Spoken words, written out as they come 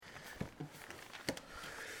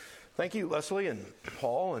Thank you, Leslie and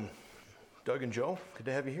Paul and Doug and Joe. Good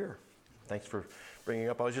to have you here. Thanks for bringing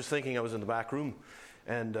up. I was just thinking, I was in the back room,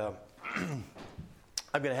 and I'm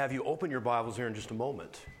going to have you open your Bibles here in just a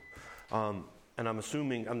moment. And I'm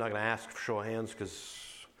assuming, I'm not going to ask for show of hands because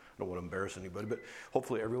I don't want to embarrass anybody, but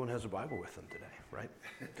hopefully everyone has a Bible with them today, right?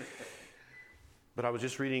 But I was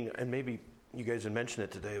just reading, and maybe you guys had mentioned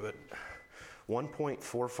it today, but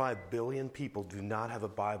 1.45 billion people do not have a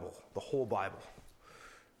Bible, the whole Bible,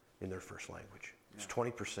 in their first language. It's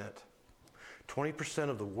 20%. 20%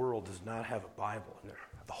 of the world does not have a Bible in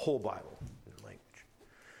the whole Bible in their language.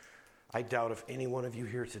 I doubt if any one of you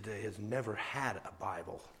here today has never had a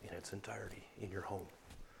Bible in its entirety in your home.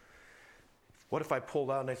 What if I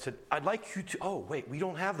pulled out and I said, I'd like you to, oh, wait, we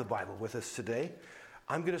don't have the Bible with us today.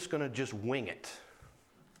 I'm just going to just wing it.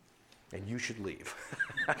 And you should leave.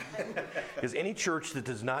 Because any church that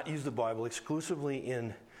does not use the Bible exclusively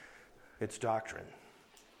in its doctrine,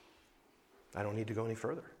 I don't need to go any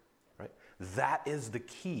further, right? That is the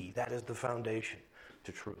key. That is the foundation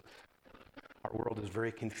to truth. Our world is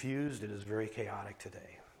very confused. It is very chaotic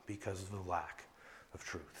today because of the lack of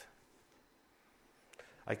truth.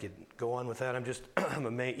 I could go on with that. I'm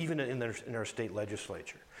amazed, even in our state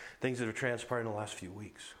legislature, things that have transpired in the last few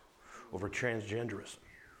weeks over transgenderism.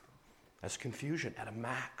 That's confusion at a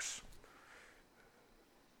max.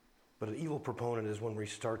 But an evil proponent is when we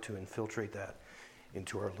start to infiltrate that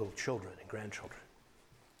into our little children and grandchildren.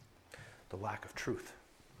 The lack of truth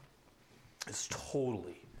is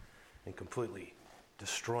totally and completely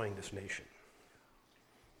destroying this nation.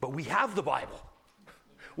 But we have the Bible.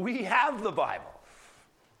 We have the Bible.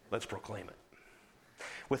 Let's proclaim it.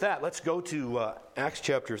 With that, let's go to Acts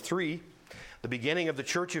chapter 3, the beginning of the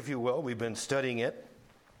church, if you will. We've been studying it.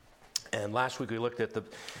 And last week we looked at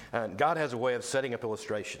God has a way of setting up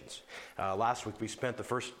illustrations. Last week we spent the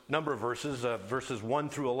first number of verses, verses 1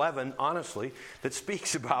 through 11, honestly, that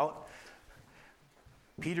speaks about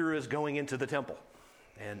Peter is going into the temple.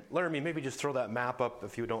 And Laramie, maybe just throw that map up,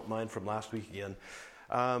 if you don't mind, from last week again.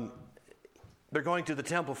 They're going to the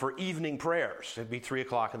temple for evening prayers. It'd be 3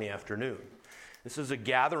 o'clock in the afternoon. This is a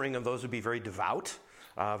gathering of those who would be very devout,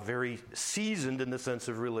 very seasoned in the sense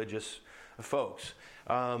of religious folks.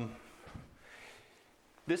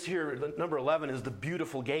 This here, number 11, is the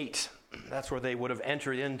beautiful gate. That's where they would have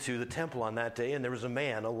entered into the temple on that day. And there was a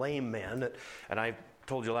man, a lame man, and I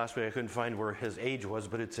told you last week I couldn't find where his age was,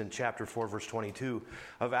 but it's in chapter 4, verse 22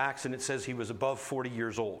 of Acts, and it says he was above 40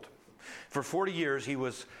 years old. For 40 years he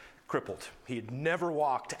was crippled. He had never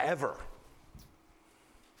walked, ever.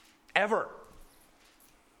 Ever.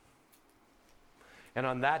 And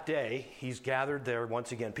on that day, he's gathered there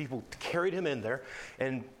once again. People carried him in there,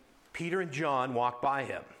 and Peter and John walked by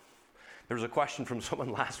him. There was a question from someone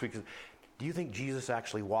last week. Do you think Jesus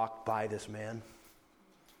actually walked by this man?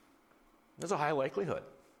 There's a high likelihood.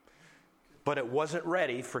 But it wasn't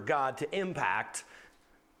ready for God to impact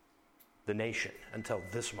the nation until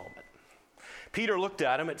this moment. Peter looked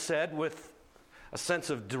at him, it said, with a sense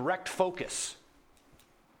of direct focus.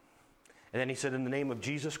 And then he said, in the name of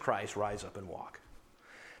Jesus Christ, rise up and walk.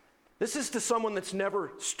 This is to someone that's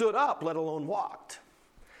never stood up, let alone walked.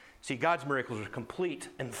 See, God's miracles are complete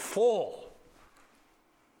and full.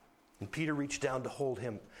 And Peter reached down to hold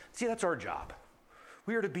him. See, that's our job.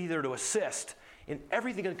 We are to be there to assist in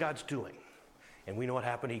everything that God's doing. And we know what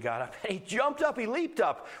happened. He got up, and he jumped up, he leaped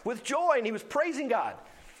up with joy, and he was praising God.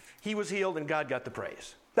 He was healed, and God got the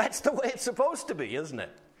praise. That's the way it's supposed to be, isn't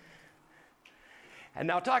it? And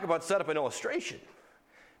now talk about set up an illustration.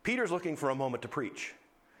 Peter's looking for a moment to preach.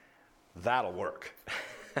 That'll work.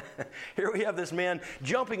 Here we have this man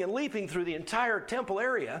jumping and leaping through the entire temple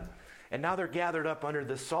area, and now they're gathered up under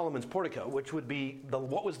the Solomon's portico, which would be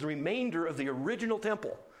what was the remainder of the original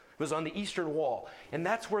temple. It was on the eastern wall, and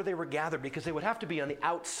that's where they were gathered because they would have to be on the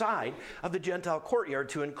outside of the Gentile courtyard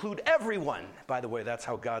to include everyone. By the way, that's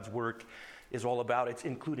how God's work is all about. It's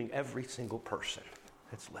including every single person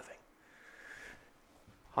that's living.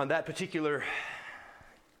 On that particular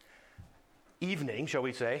evening, shall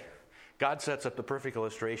we say, God sets up the perfect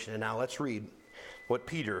illustration, and now let's read what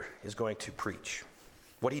Peter is going to preach,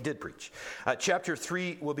 what he did preach. Chapter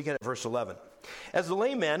 3 will begin at verse 11. As the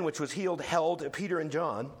lame man which was healed held Peter and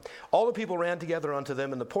John, all the people ran together unto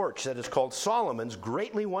them in the porch that is called Solomon's,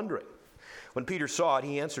 greatly wondering. When Peter saw it,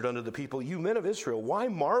 he answered unto the people, You men of Israel, why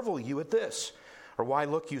marvel you at this? Or why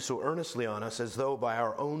look you so earnestly on us, as though by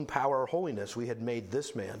our own power or holiness we had made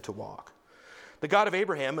this man to walk? The God of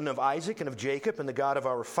Abraham and of Isaac and of Jacob and the God of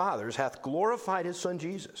our fathers hath glorified his son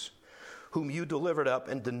Jesus, whom you delivered up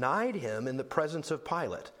and denied him in the presence of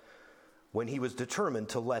Pilate, when he was determined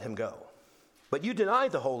to let him go. But you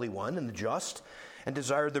denied the Holy One and the just, and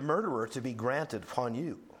desired the murderer to be granted upon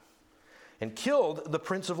you, and killed the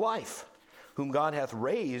Prince of Life, whom God hath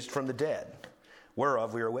raised from the dead,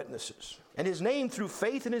 whereof we are witnesses. And his name, through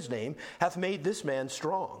faith in his name, hath made this man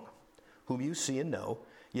strong, whom you see and know.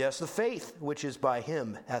 Yes, the faith which is by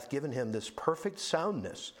him hath given him this perfect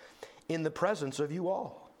soundness in the presence of you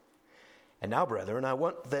all. And now, brethren, I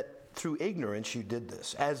want that through ignorance you did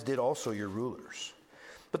this, as did also your rulers.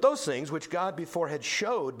 But those things which God before had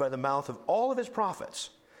showed by the mouth of all of his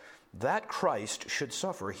prophets, that Christ should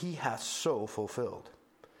suffer, he hath so fulfilled.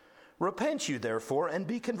 Repent you therefore, and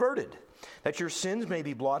be converted, that your sins may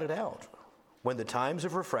be blotted out, when the times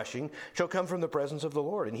of refreshing shall come from the presence of the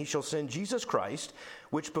Lord. And he shall send Jesus Christ,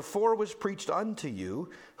 which before was preached unto you,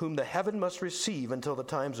 whom the heaven must receive until the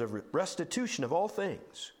times of restitution of all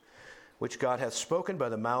things, which God hath spoken by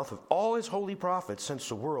the mouth of all his holy prophets since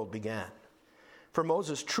the world began. For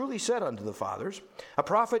Moses truly said unto the fathers, a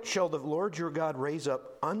prophet shall the Lord your God raise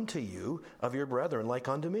up unto you of your brethren like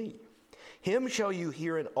unto me. Him shall you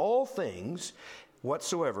hear in all things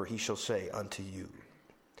whatsoever he shall say unto you.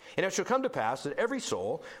 And it shall come to pass that every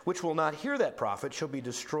soul which will not hear that prophet shall be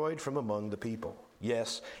destroyed from among the people.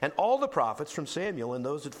 Yes, and all the prophets from Samuel and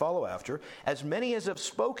those that follow after, as many as have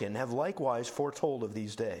spoken, have likewise foretold of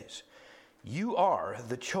these days. You are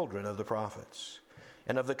the children of the prophets,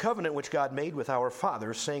 and of the covenant which God made with our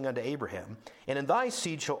fathers, saying unto Abraham, and in thy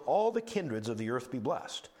seed shall all the kindreds of the earth be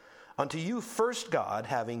blessed. Unto you first God,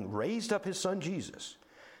 having raised up his Son Jesus,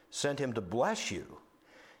 sent him to bless you,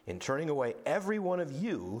 in turning away every one of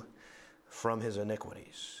you from his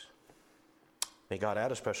iniquities. May God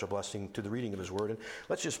add a special blessing to the reading of his word. And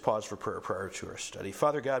let's just pause for prayer prior to our study.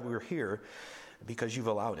 Father God, we're here because you've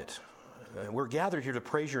allowed it. We're gathered here to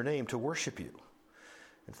praise your name, to worship you.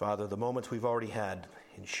 And Father, the moments we've already had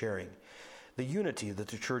in sharing, the unity that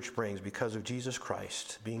the church brings because of Jesus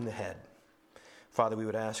Christ being the head. Father, we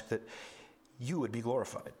would ask that you would be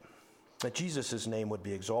glorified, that Jesus' name would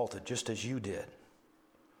be exalted just as you did.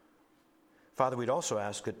 Father, we'd also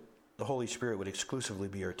ask that the Holy Spirit would exclusively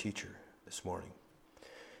be our teacher this morning.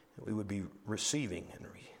 That we would be receiving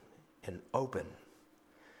and open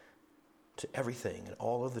to everything and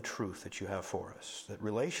all of the truth that you have for us. That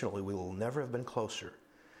relationally we will never have been closer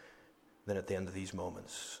than at the end of these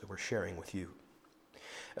moments that we're sharing with you.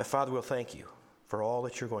 Father, we'll thank you for all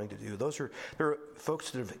that you're going to do. There are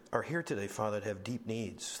folks that are here today, Father, that have deep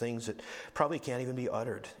needs, things that probably can't even be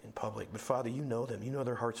uttered in public. But Father, you know them. You know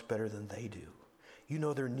their hearts better than they do. You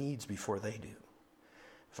know their needs before they do.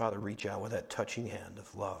 Father, reach out with that touching hand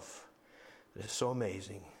of love that is so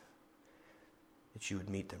amazing that you would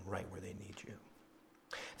meet them right where they need you.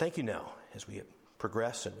 Thank you now as we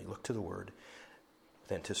progress and we look to the word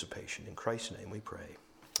with anticipation. In Christ's name we pray.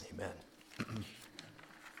 Amen.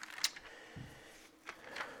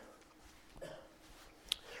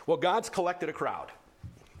 Well, God's collected a crowd.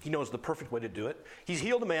 He knows the perfect way to do it. He's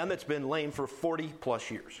healed a man that's been lame for 40 plus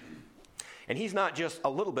years. And he's not just a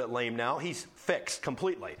little bit lame now, he's fixed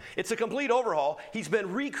completely. It's a complete overhaul. He's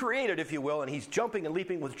been recreated, if you will, and he's jumping and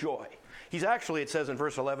leaping with joy. He's actually, it says in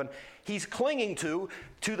verse 11, he's clinging to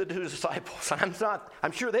the disciples.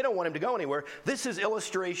 I'm sure they don't want him to go anywhere. This is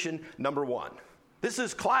illustration number one. This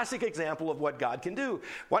is classic example of what God can do.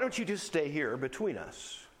 Why don't you just stay here between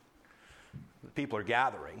us? The people are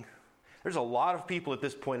gathering. There's a lot of people at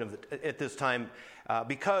this point at this time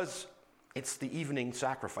because it's the evening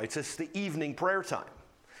sacrifice. It's the evening prayer time.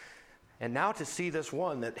 And now to see this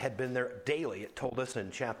one that had been there daily, it told us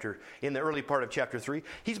in the early part of chapter 3,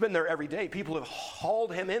 he's been there every day. People have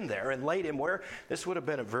hauled him in there and laid him where this would have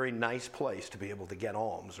been a very nice place to be able to get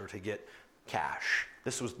alms or to get cash.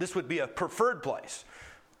 This would be a preferred place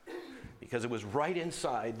because it was right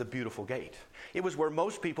inside the beautiful gate. It was where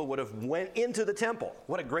most people would have went into the temple.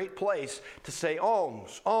 What a great place to say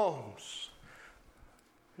alms, alms.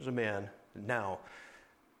 There's a man now.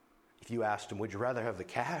 If you asked him, would you rather have the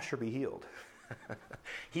cash or be healed?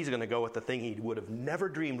 He's going to go with the thing he would have never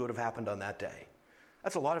dreamed would have happened on that day.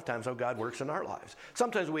 That's a lot of times how God works in our lives.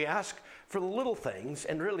 Sometimes we ask for the little things,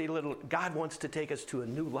 and really God wants to take us to a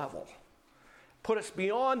new level. Put us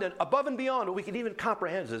beyond and above and beyond what we can even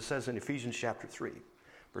comprehend, as it says in Ephesians chapter 3,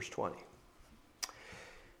 verse 20.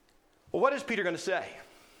 Well, what is Peter going to say?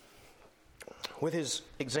 With his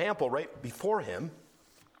example right before him,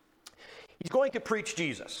 he's going to preach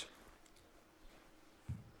Jesus.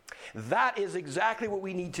 That is exactly what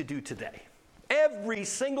we need to do today. Every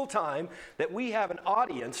single time that we have an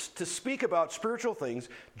audience to speak about spiritual things,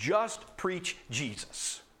 just preach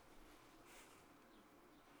Jesus.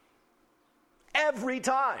 Every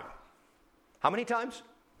time. How many times?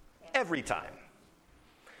 Every time.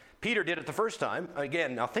 Peter did it the first time.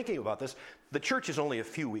 Again, now thinking about this, the church is only a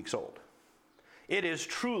few weeks old. It is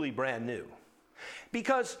truly brand new.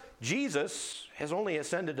 Because Jesus has only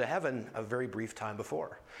ascended to heaven a very brief time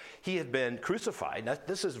before. He had been crucified.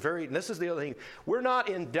 This is the other thing. We're not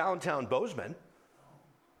in downtown Bozeman.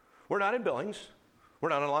 We're not in Billings. We're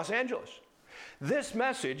not in Los Angeles. This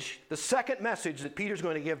message, the second message that Peter's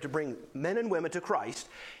going to give to bring men and women to Christ,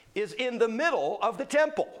 is in the middle of the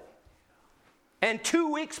temple. And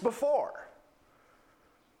 2 weeks before,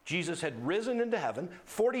 Jesus had risen into heaven.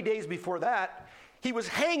 40 days before that, he was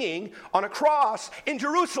hanging on a cross in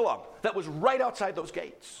Jerusalem that was right outside those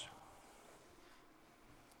gates.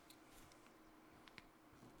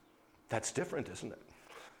 That's different, isn't it?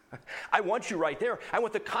 I want you right there. I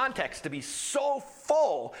want the context to be so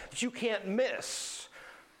full that you can't miss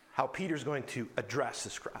how Peter's going to address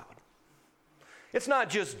this crowd. It's not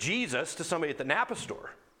just Jesus to somebody at the Napa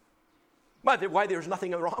store. Why there's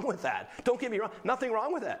nothing wrong with that. Don't get me wrong, nothing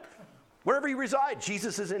wrong with that. Wherever you reside,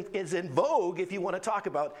 Jesus is in vogue if you want to talk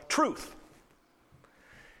about truth.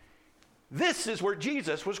 This is where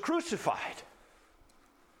Jesus was crucified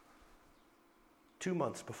 2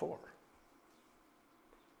 months before.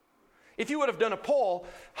 If you would have done a poll,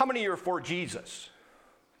 how many of you are for Jesus?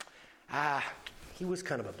 He was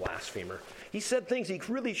kind of a blasphemer. He said things he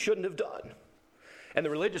really shouldn't have done. And the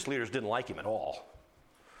religious leaders didn't like him at all.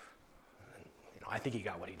 I think he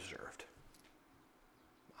got what he deserved.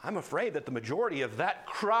 I'm afraid that the majority of that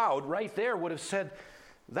crowd right there would have said,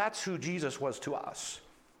 that's who Jesus was to us.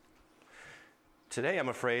 Today, I'm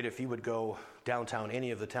afraid if you would go downtown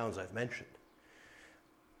any of the towns I've mentioned,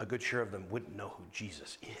 a good share of them wouldn't know who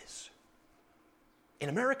Jesus is. In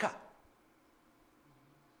America.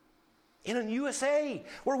 In the USA,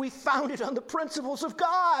 where we founded on the principles of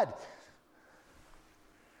God.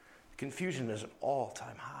 Confusion is an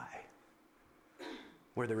all-time high.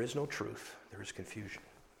 Where there is no truth, there is confusion.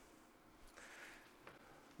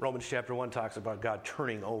 Romans chapter 1 talks about God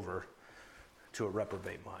turning over to a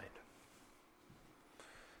reprobate mind.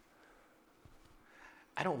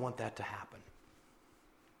 I don't want that to happen.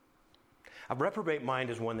 A reprobate mind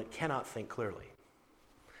is one that cannot think clearly.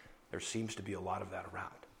 There seems to be a lot of that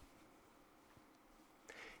around.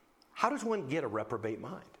 How does one get a reprobate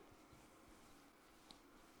mind?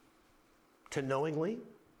 To knowingly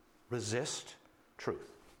resist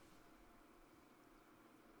truth.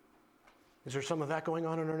 Is there some of that going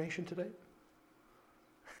on in our nation today?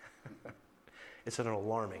 It's at an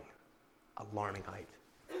alarming height.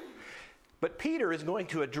 But Peter is going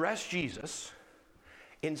to address Jesus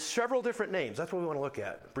in several different names. That's what we want to look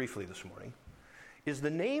at briefly this morning, is the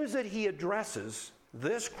names that he addresses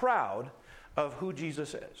this crowd of who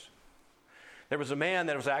Jesus is. There was a man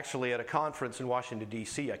that was actually at a conference in Washington,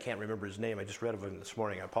 D.C. I can't remember his name. I just read of him this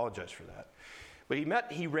morning. I apologize for that. But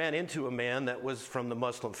he ran into a man that was from the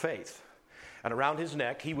Muslim faith. And around his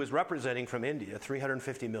neck, he was representing from India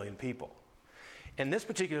 350 million people. And this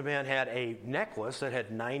particular man had a necklace that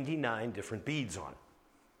had 99 different beads on it.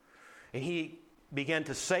 And he began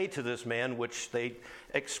to say to this man, which they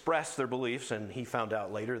expressed their beliefs, and he found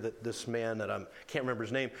out later that this man that I can't remember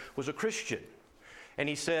his name was a Christian. And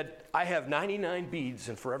he said, I have 99 beads,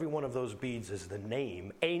 and for every one of those beads is a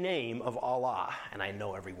name of Allah, and I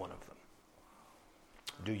know every one of them.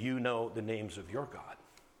 Do you know the names of your God?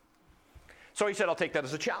 So he said, I'll take that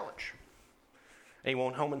as a challenge. And he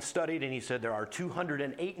went home and studied, and he said there are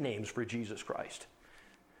 208 names for Jesus Christ.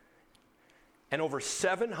 And over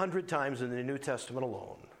 700 times in the New Testament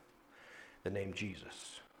alone, the name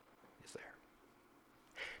Jesus is there.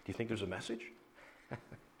 Do you think there's a message?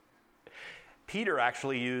 Peter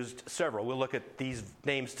actually used several. We'll look at these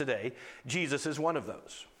names today. Jesus is one of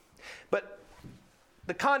those. But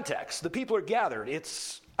the context, the people are gathered.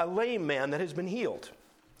 It's a lame man that has been healed.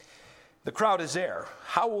 The crowd is there.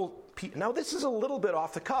 Now this is a little bit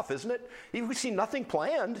off the cuff, isn't it? We see nothing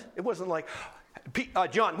planned. It wasn't like,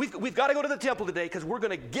 John, we've got to go to the temple today because we're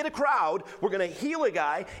going to get a crowd, we're going to heal a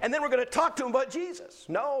guy, and then we're going to talk to him about Jesus.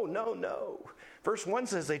 No. Verse 1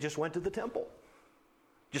 says they just went to the temple,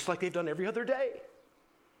 just like they've done every other day,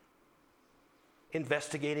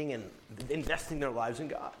 investigating and investing their lives in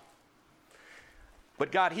God.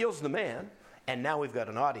 But God heals the man, and now we've got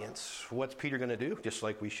an audience. What's Peter going to do? Just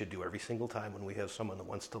like we should do every single time when we have someone that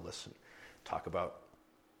wants to listen, talk about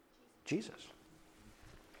Jesus.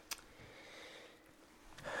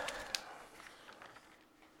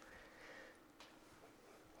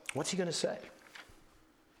 What's he going to say?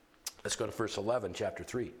 Let's go to verse 11, chapter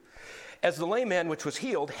 3. As the lame man which was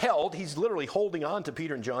healed held, he's literally holding on to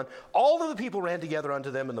Peter and John, all of the people ran together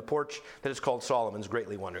unto them in the porch that is called Solomon's,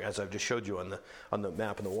 greatly wondering, as I've just showed you on the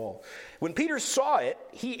map on the wall. When Peter saw it,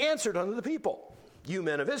 he answered unto the people, you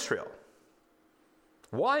men of Israel,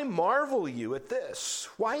 why marvel you at this?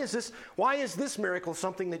 Why is this miracle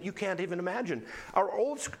something that you can't even imagine? Our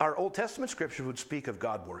Old Testament scripture would speak of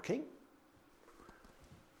God working.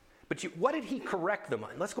 But what did he correct them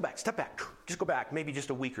on? Let's go back, step back, just go back, maybe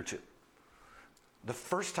just a week or two. The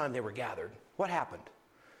first time they were gathered, what happened?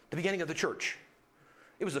 The beginning of the church.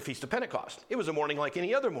 It was the Feast of Pentecost. It was a morning like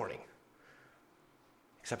any other morning.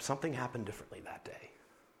 Except something happened differently that day.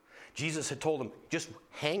 Jesus had told them, just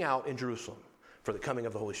hang out in Jerusalem for the coming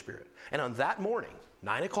of the Holy Spirit. And on that morning,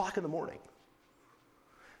 9 o'clock in the morning,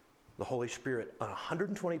 the Holy Spirit, on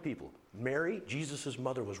 120 people, Mary, Jesus'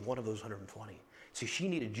 mother, was one of those 120. See, she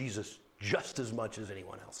needed Jesus just as much as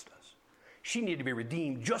anyone else does. She needed to be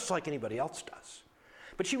redeemed just like anybody else does.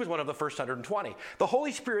 But she was one of the first 120. The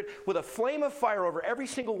Holy Spirit, with a flame of fire over every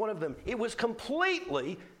single one of them, it was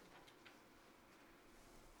completely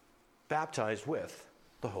baptized with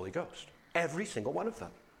the Holy Ghost. Every single one of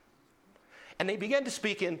them. And they began to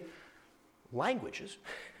speak in languages.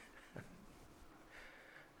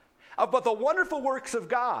 But the wonderful works of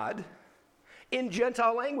God in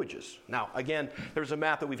Gentile languages. Now, again, there's a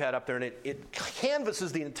map that we've had up there, and it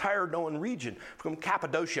canvasses the entire known region from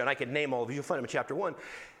Cappadocia, and I could name all of you. You'll find them in chapter 1.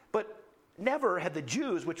 But never had the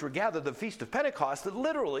Jews, which were gathered at the Feast of Pentecost, that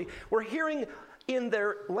literally were hearing in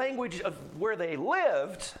their language of where they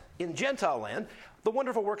lived, in Gentile land, the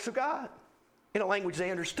wonderful works of God. In a language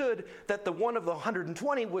they understood, that the one of the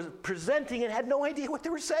 120 was presenting and had no idea what they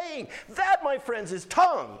were saying. That, my friends, is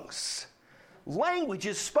tongues.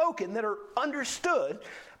 Languages spoken that are understood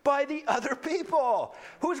by the other people.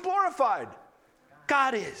 Who's glorified?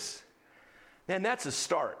 God is. And that's a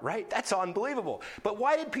start, right? That's unbelievable. But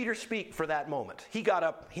why did Peter speak for that moment? He got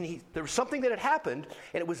up, there was something that had happened,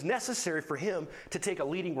 and it was necessary for him to take a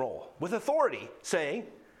leading role with authority, saying,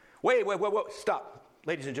 wait, stop,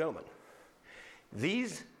 ladies and gentlemen.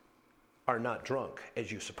 These are not drunk,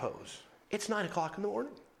 as you suppose. It's 9 o'clock in the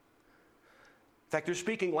morning. In fact, they're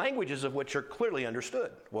speaking languages of which are clearly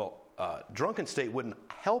understood. Well, drunken state wouldn't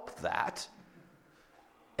help that.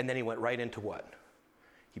 And then he went right into what?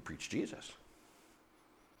 He preached Jesus.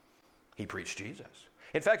 He preached Jesus.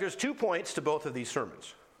 In fact, there's 2 points to both of these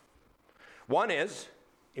sermons. One is,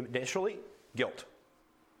 initially, guilt.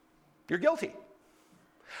 You're guilty.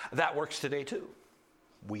 That works today too.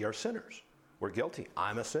 We are sinners. We're guilty.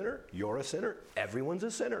 I'm a sinner. You're a sinner. Everyone's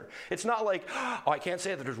a sinner. It's not like, I can't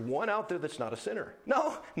say that there's one out there that's not a sinner.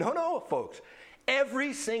 No, folks.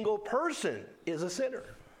 Every single person is a sinner.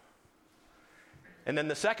 And then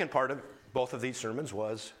the second part of both of these sermons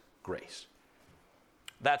was grace.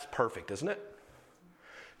 That's perfect, isn't it?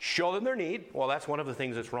 Show them their need. Well, that's one of the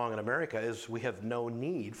things that's wrong in America is we have no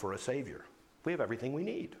need for a Savior. We have everything we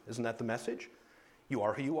need. Isn't that the message? You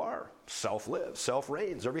are who you are. Self-lives,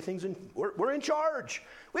 self-reigns. We're in charge.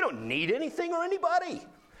 We don't need anything or anybody.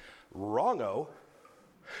 Wrong-o.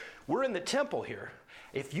 We're in the temple here.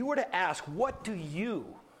 If you were to ask, what do you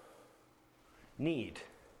need?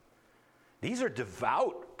 These are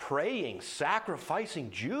devout, praying,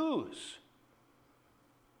 sacrificing Jews.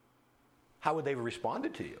 How would they have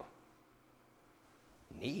responded to you?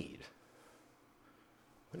 Need?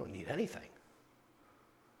 We don't need anything.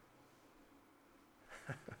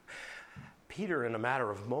 Peter, in a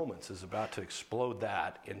matter of moments, is about to explode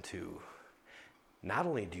that into, not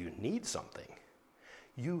only do you need something,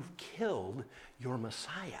 you've killed your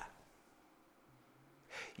Messiah.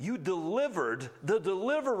 You delivered the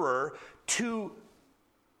deliverer to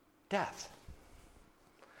death.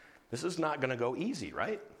 This is not going to go easy,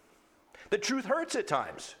 right? The truth hurts at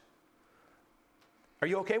times. Are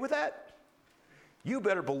you okay with that? You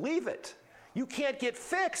better believe it. You can't get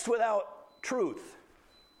fixed without truth.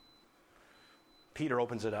 Peter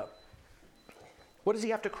opens it up. What does he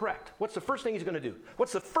have to correct? What's the first thing he's going to do?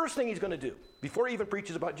 What's the first thing he's going to do before he even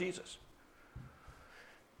preaches about Jesus?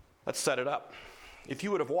 Let's set it up. If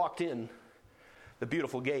you would have walked in the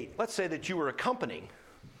beautiful gate, let's say that you were accompanying,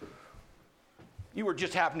 you were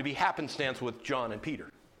just happened to be happenstance with John and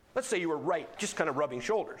Peter. Let's say you were right, just kind of rubbing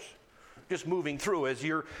shoulders, just moving through as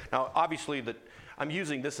you're, now obviously I'm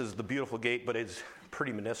using this as the beautiful gate, but it's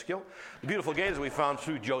pretty minuscule. The beautiful gate, as we found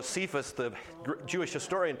through Josephus, the Jewish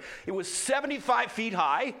historian, it was 75 feet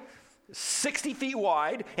high, 60 feet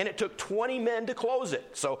wide, and it took 20 men to close it.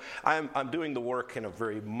 So I'm doing the work in a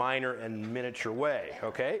very minor and miniature way,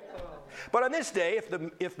 okay? But on this day,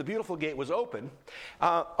 if the beautiful gate was open,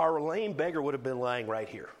 our lame beggar would have been lying right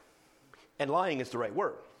here. And lying is the right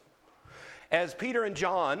word. As Peter and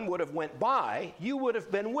John would have went by, you would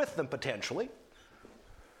have been with them potentially.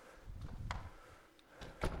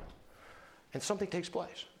 And something takes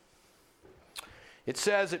place. It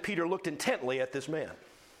says that Peter looked intently at this man.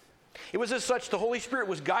 It was as such the Holy Spirit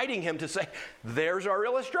was guiding him to say, there's our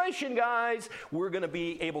illustration, guys. We're going to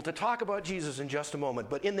be able to talk about Jesus in just a moment.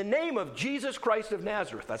 But in the name of Jesus Christ of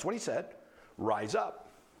Nazareth, that's what he said, rise up.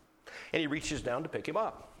 And he reaches down to pick him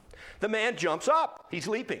up. The man jumps up. He's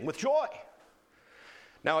leaping with joy.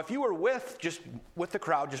 Now, if you were with the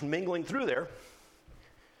crowd, just mingling through there,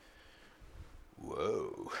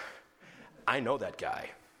 whoa, I know that guy.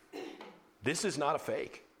 This is not a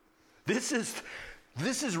fake. This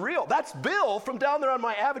is real. That's Bill from down there on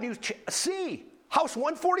my Avenue C, house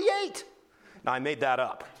 148. Now, I made that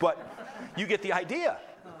up, but you get the idea.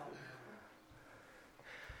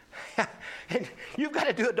 And you've got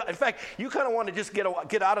to do it. In fact, you kind of want to just get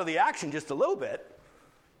out of the action just a little bit.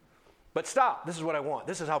 But stop. This is what I want.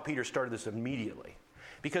 This is how Peter started this immediately.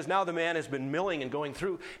 Because now the man has been milling and going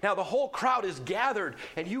through. Now the whole crowd is gathered,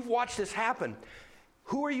 and you've watched this happen.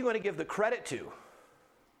 Who are you going to give the credit to?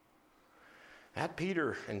 That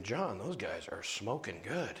Peter and John, those guys are smoking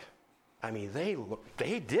good. I mean,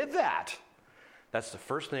 they did that. That's the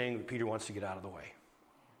first thing that Peter wants to get out of the way.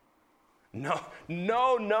 No.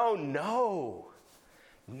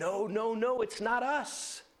 It's not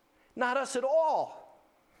us. Not us at all.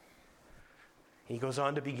 He goes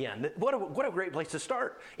on to begin. What a great place to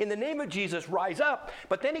start. In the name of Jesus, rise up.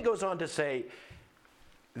 But then he goes on to say,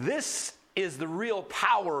 this is the real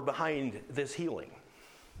power behind this healing.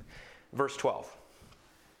 Verse 12.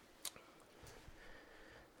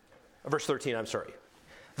 Verse 13, I'm sorry.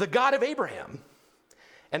 The God of Abraham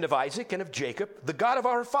and of Isaac and of Jacob, the God of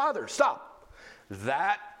our fathers. Stop.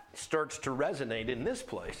 That starts to resonate in this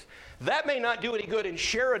place. That may not do any good in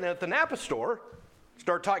Sharon at the Napa store.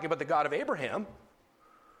 Start talking about the God of Abraham.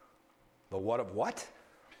 The what of what?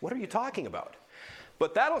 What are you talking about?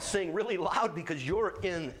 But that'll sing really loud because you're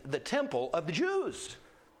in the temple of the Jews.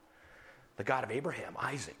 The God of Abraham,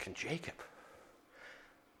 Isaac, and Jacob.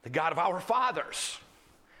 The God of our fathers.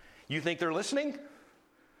 You think they're listening?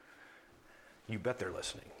 You bet they're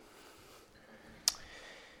listening.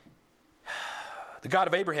 The God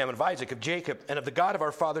of Abraham and of Isaac, of Jacob, and of the God of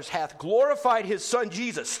our fathers hath glorified his son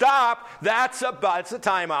Jesus. Stop. That's a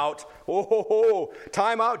timeout. Oh,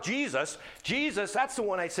 timeout. Jesus. Jesus, that's the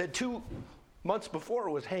one I said 2 months before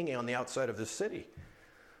was hanging on the outside of this city.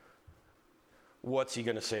 What's he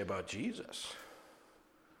going to say about Jesus?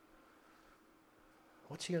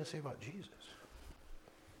 What's he going to say about Jesus?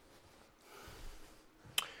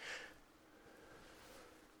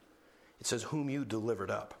 It says, whom you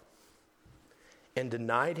delivered up and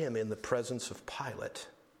denied him in the presence of Pilate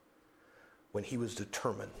when he was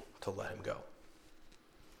determined to let him go.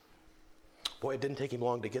 Boy, it didn't take him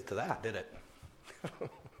long to get to that, did it?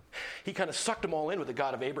 He kind of sucked them all in with the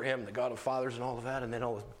God of Abraham and the God of fathers and all of that, and then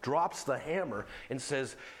drops the hammer and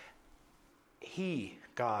says, he,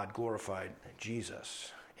 God, glorified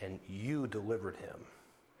Jesus, and you delivered him.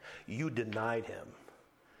 You denied him.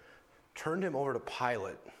 Turned him over to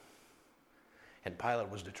Pilate, and Pilate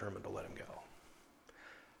was determined to let him go.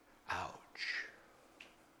 Ouch.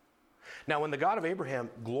 Now, when the God of Abraham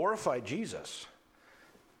glorified Jesus,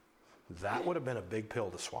 that would have been a big pill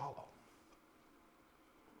to swallow.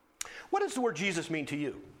 What does the word Jesus mean to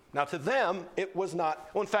you? Now, to them, it was not.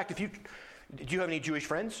 Well, in fact, do you have any Jewish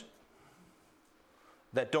friends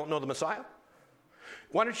that don't know the Messiah?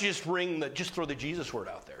 Why don't you just throw the Jesus word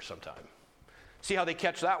out there sometime? See how they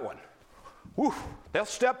catch that one. Whew, they'll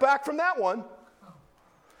step back from that one. It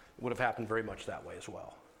would have happened very much that way as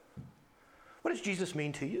well. What does Jesus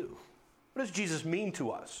mean to you? What does Jesus mean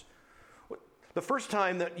to us? The first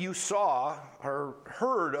time that you saw or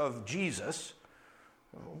heard of Jesus,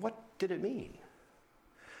 what did it mean?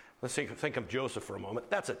 Let's think of Joseph for a moment.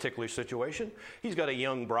 That's a ticklish situation. He's got a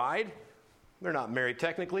young bride. They're not married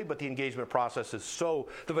technically, but the engagement process is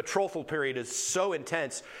the betrothal period is so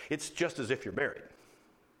intense, it's just as if you're married.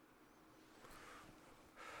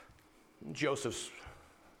 Joseph's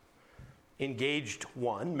engaged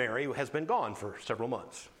one, Mary, has been gone for several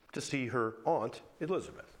months to see her aunt,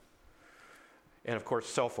 Elizabeth. And of course,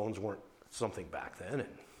 cell phones weren't something back then, and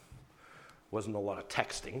wasn't a lot of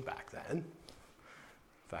texting back then. In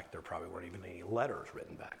fact, there probably weren't even any letters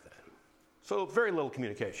written back then. So very little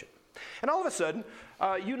communication. And all of a sudden,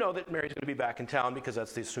 you know that Mary's going to be back in town because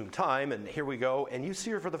that's the assumed time, and here we go, and you see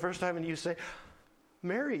her for the first time, and you say,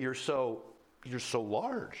 Mary, you're so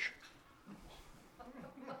large.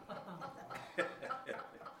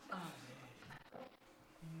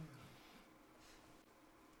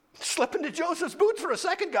 slip into Joseph's boots for a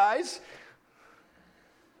second, guys.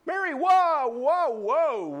 Mary, whoa,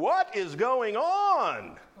 what is going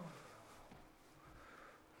on?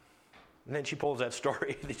 And then she pulls that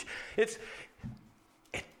story.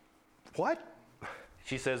 What?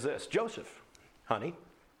 She says this, Joseph, honey,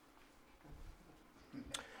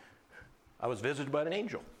 I was visited by an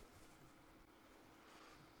angel.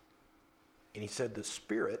 And he said, the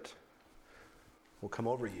Spirit will come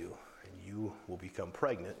over you, and you will become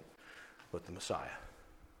pregnant with the Messiah.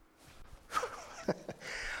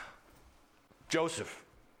 Joseph,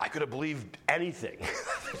 I could have believed anything.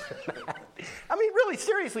 I mean, really,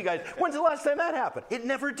 seriously, guys, when's the last time that happened? It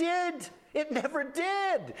never did. It never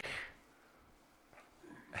did.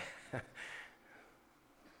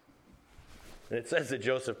 And it says that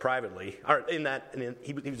Joseph privately,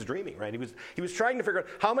 he was dreaming, right? He was trying to figure out,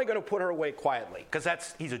 how am I going to put her away quietly? Because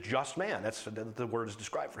he's a just man. That's the word is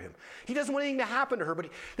described for him. He doesn't want anything to happen to her, but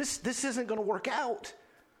this isn't going to work out.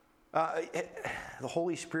 The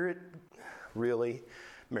Holy Spirit, really,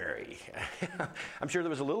 Mary. I'm sure there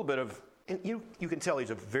was a little bit of, and you can tell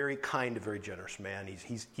he's a very kind, very generous man.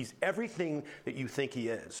 He's everything that you think he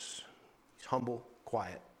is. He's humble,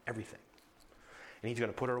 quiet, everything. And he's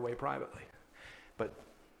going to put her away privately. But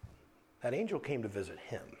that angel came to visit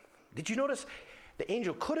him. Did you notice the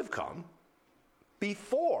angel could have come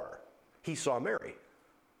before he saw Mary?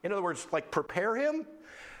 In other words, like prepare him.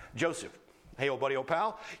 Joseph, hey, old buddy, old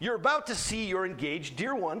pal, you're about to see your engaged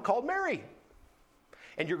dear one called Mary.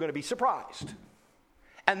 And you're going to be surprised.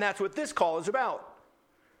 And that's what this call is about.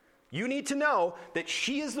 You need to know that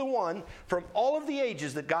she is the one from all of the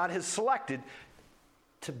ages that God has selected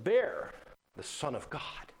to bear the Son of God.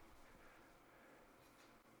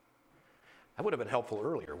 That would have been helpful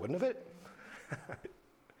earlier, wouldn't it?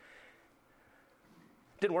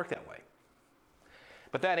 Didn't work that way.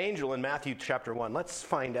 But that angel in Matthew chapter 1, let's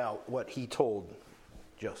find out what he told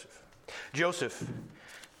Joseph. Joseph,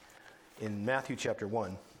 in Matthew chapter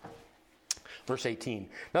 1, verse 18.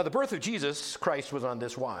 Now the birth of Jesus Christ was on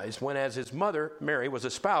this wise, when as his mother Mary was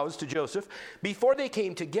espoused to Joseph, before they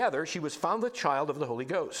came together, she was found with child of the Holy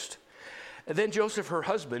Ghost. And then Joseph, her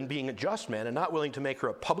husband, being a just man and not willing to make her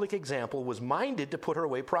a public example, was minded to put her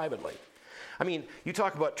away privately. I mean, you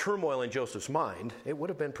talk about turmoil in Joseph's mind, it would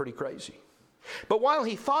have been pretty crazy. But while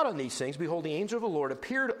he thought on these things, behold, the angel of the Lord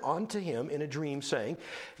appeared unto him in a dream, saying,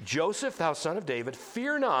 Joseph, thou son of David,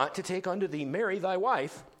 fear not to take unto thee Mary thy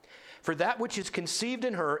wife, for that which is conceived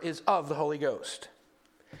in her is of the Holy Ghost.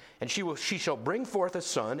 And she shall bring forth a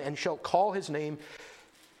son, and shall call his name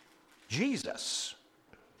Jesus,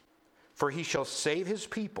 for he shall save his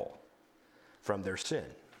people from their sin.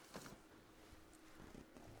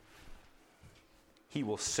 He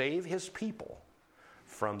will save his people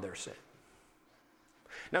from their sin.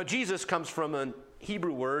 Now, Jesus comes from a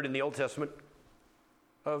Hebrew word in the Old Testament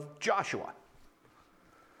of Joshua.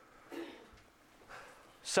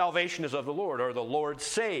 Salvation is of the Lord, or the Lord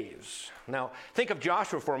saves. Now, think of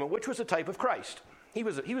Joshua for a moment, which was a type of Christ. He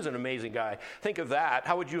was an amazing guy. Think of that.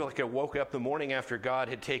 How would you like have woke up the morning after God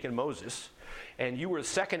had taken Moses, and you were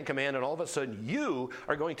second in command, and all of a sudden you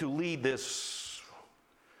are going to lead this,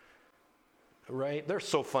 right? They're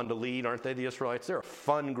so fun to lead, aren't they, the Israelites? They're a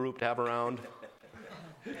fun group to have around.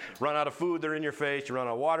 Run out of food, they're in your face. You run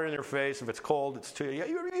out of water in your face. If it's cold, it's too.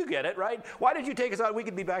 You get it, right? Why did you take us out? We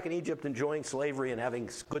could be back in Egypt enjoying slavery and having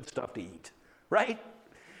good stuff to eat, right?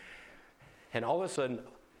 And all of a sudden,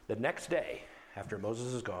 the next day, after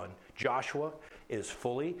Moses is gone, Joshua is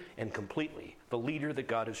fully and completely the leader that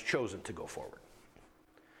God has chosen to go forward.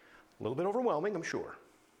 A little bit overwhelming, I'm sure.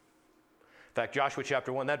 In fact, Joshua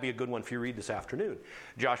chapter 1, that'd be a good one for you to read this afternoon.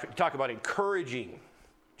 Joshua, talk about encouraging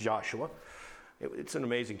Joshua. It's an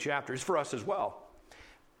amazing chapter. It's for us as well.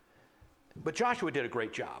 But Joshua did a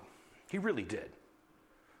great job. He really did.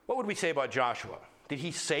 What would we say about Joshua? Did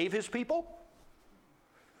he save his people?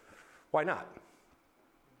 Why not?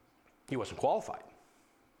 He wasn't qualified.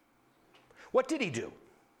 What did he do?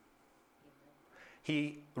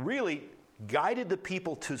 He really guided the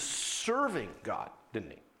people to serving God, didn't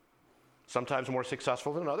he? Sometimes more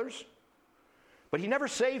successful than others. But he never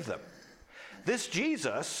saved them. This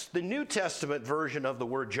Jesus, the New Testament version of the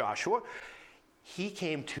word Joshua, he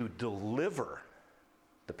came to deliver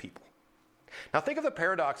the people. Now think of the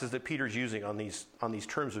paradoxes that Peter's using on these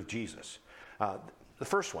terms of Jesus. The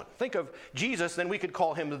first one, think of Jesus, then we could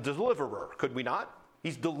call him the deliverer, could we not?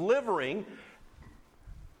 He's delivering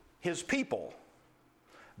his people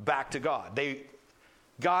back to God. They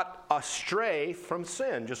got astray from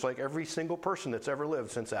sin, just like every single person that's ever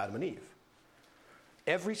lived since Adam and Eve.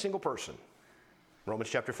 Every single person.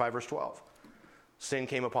 Romans chapter 5, verse 12. Sin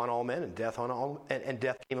came upon all men, and death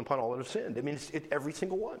death came upon all that have sinned. I mean, every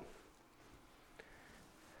single one.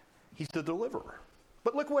 He's the deliverer.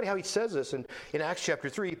 But look how he says this in Acts chapter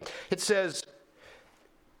 3. It says,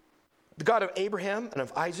 the God of Abraham and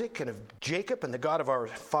of Isaac and of Jacob and the God of our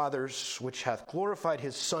fathers, which hath glorified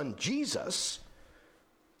his Son Jesus,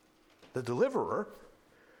 the deliverer,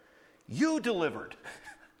 you delivered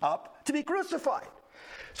up to be crucified.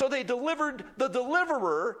 So they delivered the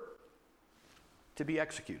deliverer to be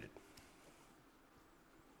executed.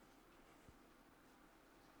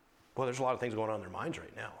 Well, there's a lot of things going on in their minds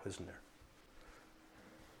right now, isn't there?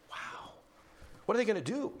 Wow. What are they going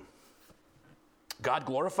to do? God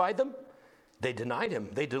glorified them. They denied him.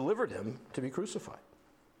 They delivered him to be crucified.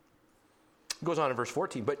 It goes on in verse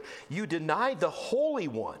 14. But you denied the Holy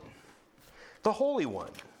One,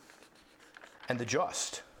 and the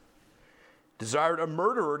just, desired a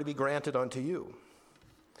murderer to be granted unto you.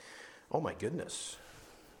 Oh my goodness.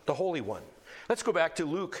 The Holy One. Let's go back to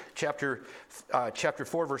Luke chapter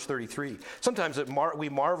 4, verse 33. Sometimes we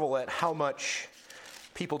marvel at how much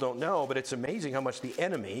people don't know, but it's amazing how much the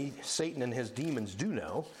enemy, Satan and his demons, do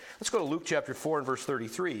know. Let's go to Luke chapter 4 and verse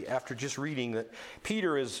 33, after just reading that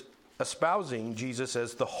Peter is espousing Jesus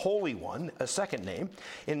as the Holy One, a second name.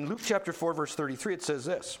 In Luke chapter 4, verse 33, it says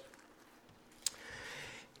this.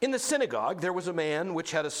 In the synagogue there was a man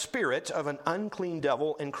which had a spirit of an unclean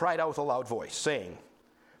devil, and cried out with a loud voice, saying,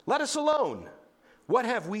 Let us alone. What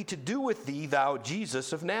have we to do with thee, thou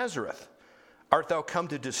Jesus of Nazareth? Art thou come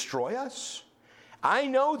to destroy us? I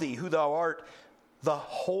know thee, who thou art, the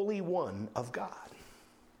Holy One of God.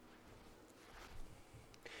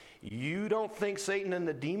 You don't think Satan and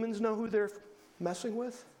the demons know who they're messing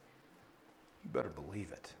with? You better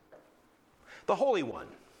believe it. The Holy One,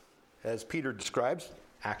 as Peter describes,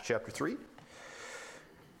 Acts chapter 3,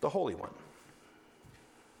 the Holy One.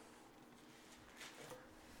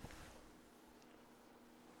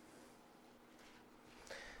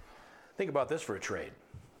 Think about this for a trade.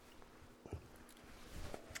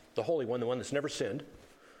 The Holy One, the one that's never sinned,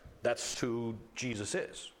 that's who Jesus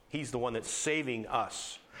is. He's the one that's saving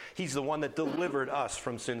us. He's the one that delivered us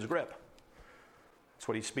from sin's grip. That's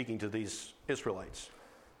what he's speaking to these Israelites.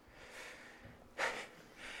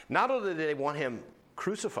 Not only did they want him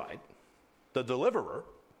crucified, the deliverer,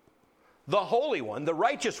 the Holy One, the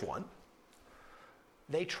righteous one,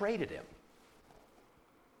 they traded him.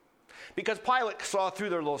 Because Pilate saw through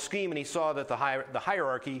their little scheme, and he saw that the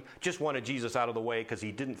hierarchy just wanted Jesus out of the way because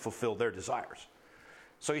he didn't fulfill their desires.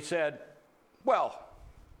 So he said, well,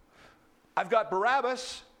 I've got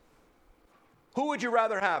Barabbas. Who would you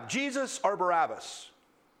rather have, Jesus or Barabbas?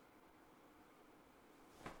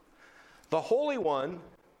 The Holy One,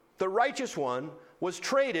 the righteous one, was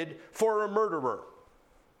traded for a murderer.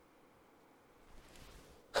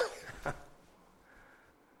 Wow.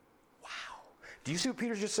 Do you see what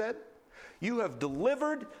Peter just said? You have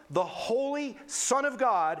delivered the Holy Son of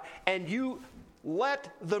God, and you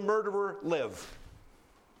let the murderer live.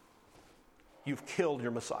 You've killed your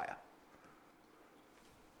Messiah.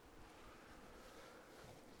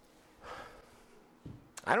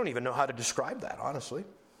 I don't even know how to describe that, honestly.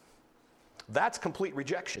 That's complete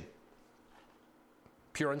rejection.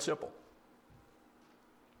 Pure and simple.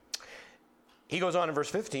 He goes on in verse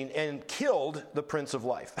 15, and killed the Prince of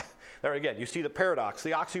Life. There again, you see the paradox, the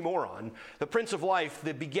oxymoron. The Prince of Life,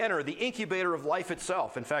 the beginner, the incubator of life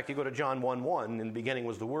itself. In fact, you go to John 1:1, in the beginning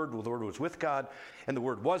was the Word was with God, and the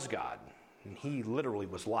Word was God. And he literally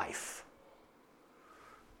was life.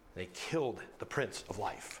 They killed the Prince of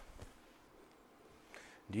Life.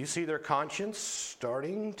 Do you see their conscience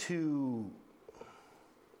starting to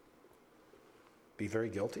be very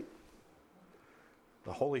guilty?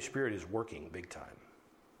 The Holy Spirit is working big time.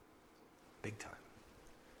 Big time.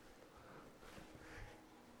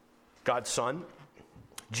 God's Son,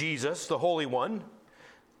 Jesus, the Holy One,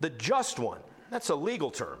 the Just One. That's a legal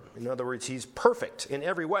term. In other words, he's perfect in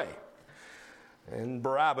every way. And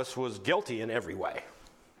Barabbas was guilty in every way.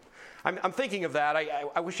 I'm thinking of that.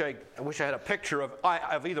 I wish I had a picture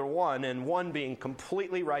of either one, and one being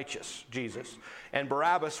completely righteous, Jesus, and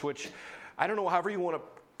Barabbas, which, I don't know, however you want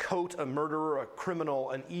to coat a murderer, a criminal,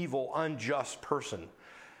 an evil, unjust person.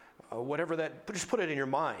 Whatever that, just put it in your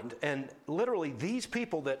mind. And literally, these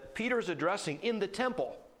people that Peter is addressing in the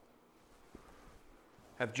temple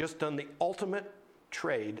have just done the ultimate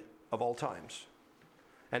trade of all times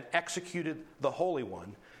and executed the Holy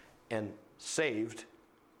One and saved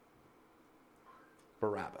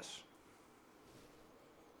Barabbas.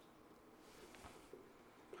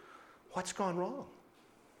 What's gone wrong?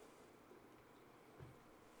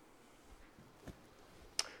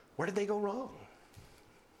 Where did they go wrong?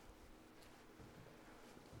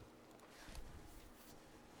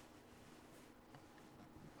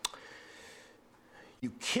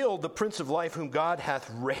 You killed the Prince of Life, whom God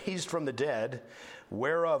hath raised from the dead,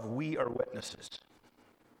 whereof we are witnesses.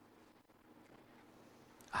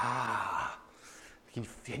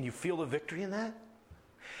 Can you feel the victory in that?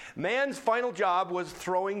 Man's final job was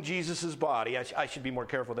throwing Jesus' body. I should be more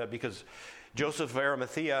careful with that, because Joseph of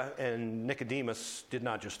Arimathea and Nicodemus did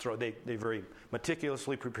not just throw. They very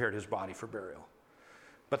meticulously prepared his body for burial.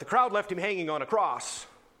 But the crowd left him hanging on a cross.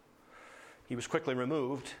 He was quickly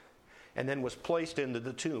removed and then was placed into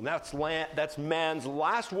the tomb. That's man's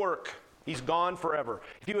last work. He's gone forever.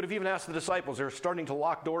 If you would have even asked the disciples, they're starting to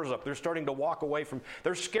lock doors up. They're starting to walk away from,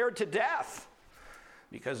 they're scared to death.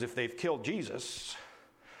 Because if they've killed Jesus,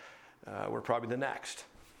 we're probably the next.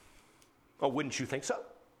 Oh, wouldn't you think so?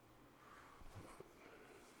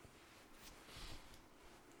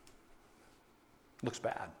 Looks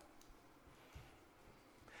bad.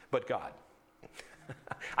 But God.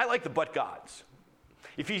 I like the but gods.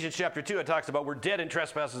 Ephesians chapter 2, it talks about we're dead in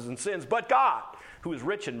trespasses and sins, but God, who is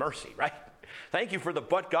rich in mercy, right? Thank you for the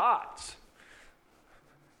but gods.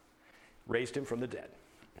 Raised him from the dead.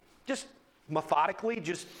 Just methodically,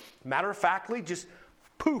 just matter-of-factly, just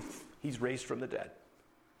poof, he's raised from the dead.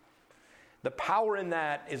 The power in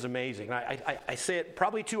that is amazing. I say it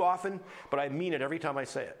probably too often, but I mean it every time I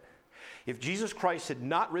say it. If Jesus Christ had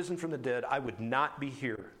not risen from the dead, I would not be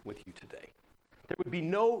here with you today. There would be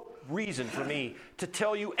no reason for me to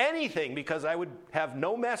tell you anything, because I would have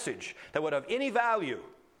no message that would have any value,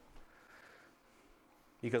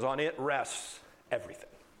 because on it rests everything.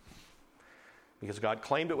 Because God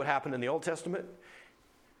claimed it would happen in the Old Testament,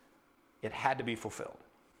 it had to be fulfilled.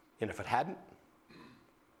 And if it hadn't,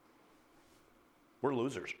 we're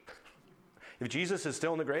losers. If Jesus is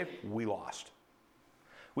still in the grave, we lost.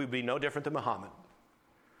 We'd be no different than Muhammad,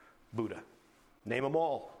 Buddha. Name them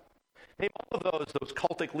all. Name all of those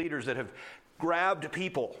cultic leaders that have grabbed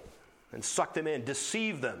people and sucked them in,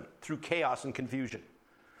 deceived them through chaos and confusion.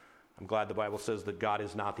 I'm glad the Bible says that God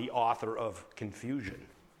is not the author of confusion,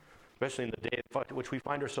 especially in the day in which we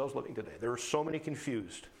find ourselves living today. There are so many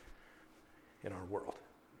confused in our world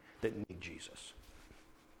that need Jesus.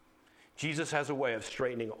 Jesus has a way of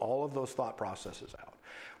straightening all of those thought processes out.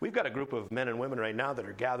 We've got a group of men and women right now that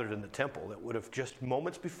are gathered in the temple that would have just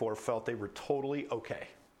moments before felt they were totally okay.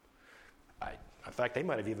 In fact, they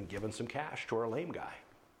might have even given some cash to our lame guy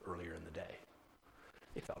earlier in the day.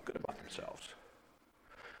 They felt good about themselves.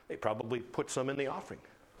 They probably put some in the offering.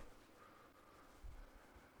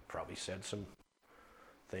 Probably said some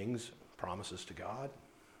things, promises to God.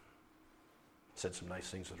 Said some nice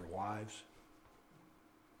things to their wives.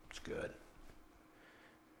 It's good.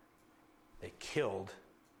 They killed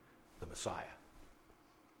the Messiah.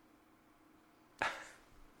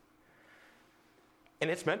 And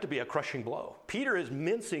it's meant to be a crushing blow. Peter is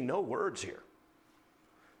mincing no words here.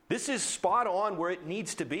 This is spot on where it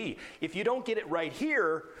needs to be. If you don't get it right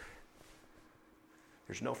here,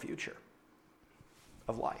 there's no future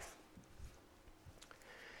of life.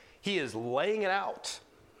 He is laying it out.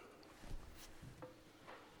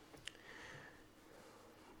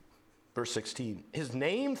 Verse 16, and his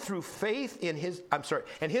name through faith in his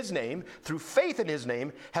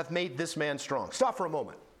name hath made this man strong. Stop for a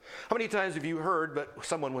moment. How many times have you heard that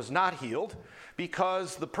someone was not healed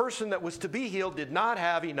because the person that was to be healed did not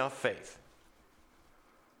have enough faith?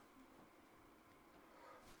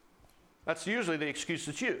 That's usually the excuse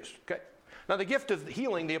that's used, okay? Now, the gift of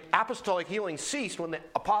healing, the apostolic healing, ceased when the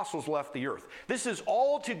apostles left the earth. This is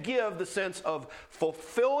all to give the sense of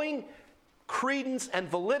fulfilling credence and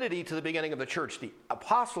validity to the beginning of the church. The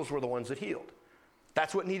apostles were the ones that healed.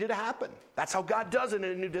 That's what needed to happen. That's how God does it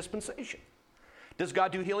in a new dispensation. Does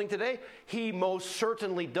God do healing today? He most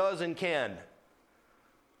certainly does and can.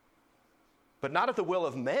 But not at the will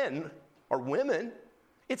of men or women.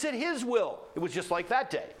 It's at his will. It was just like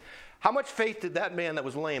that day. How much faith did that man that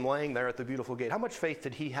was lame laying there at the beautiful gate, how much faith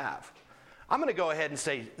did he have? I'm going to go ahead and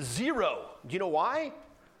say 0. Do you know why?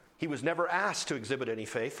 He was never asked to exhibit any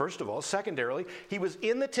faith, first of all. Secondarily, he was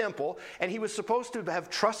in the temple, and he was supposed to have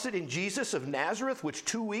trusted in Jesus of Nazareth, which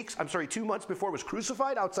 2 months before was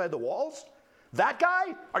crucified outside the walls. That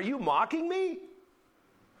guy? Are you mocking me?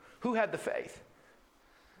 Who had the faith?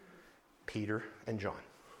 Peter and John.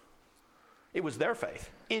 It was their faith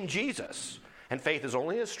in Jesus. And faith is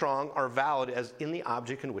only as strong or valid as in the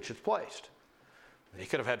object in which it's placed. They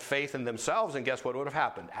could have had faith in themselves, and guess what would have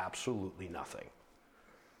happened? Absolutely nothing.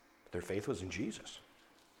 Their faith was in Jesus.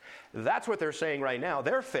 That's what they're saying right now.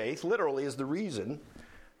 Their faith literally is the reason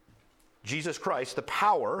Jesus Christ, the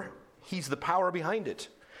power, he's the power behind it.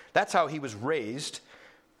 That's how he was raised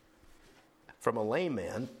from a lame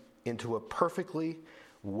man into a perfectly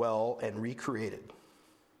well and recreated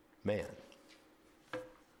man.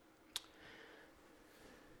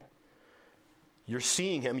 You're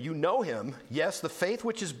seeing him. You know him. Yes, the faith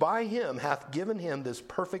which is by him hath given him this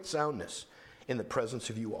perfect soundness in the presence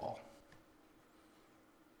of you all.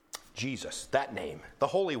 Jesus, that name. The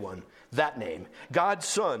Holy One, that name. God's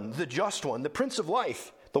Son, the Just One, the Prince of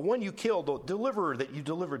Life, the one you killed, the deliverer that you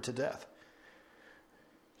delivered to death.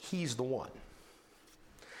 He's the one.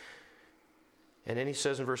 And then he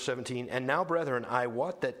says in verse 17, and now, brethren, I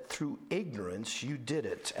wot that through ignorance you did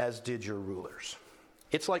it, as did your rulers.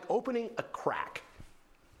 It's like opening a crack.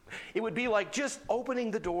 It would be like just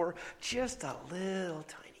opening the door just a little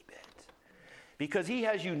tiny bit. Because he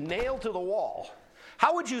has you nailed to the wall.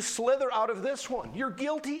 How would you slither out of this one? You're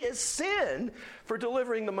guilty as sin for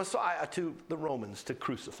delivering the Messiah to the Romans to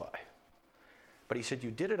crucify. But he said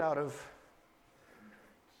you did it out of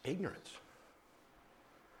ignorance.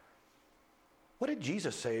 What did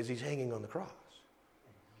Jesus say as he's hanging on the cross?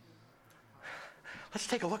 Let's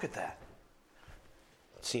take a look at that.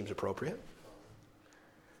 Seems appropriate.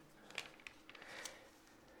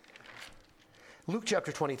 Luke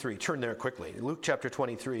chapter 23. Turn there quickly. Luke chapter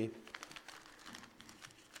 23.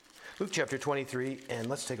 Luke chapter 23, and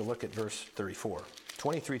let's take a look at verse 34.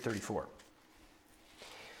 23:34.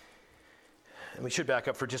 And we should back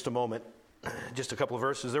up for just a moment. Just a couple of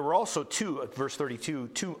verses. There were also verse 32,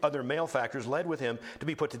 two other malefactors led with him to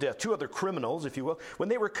be put to death. Two other criminals, if you will. When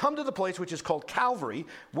they were come to the place which is called Calvary,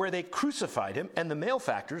 where they crucified him, and the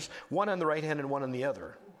malefactors, one on the right hand and one on the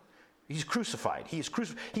other. He's crucified. He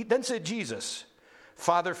then said Jesus,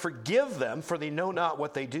 Father, forgive them, for they know not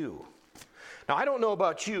what they do. Now, I don't know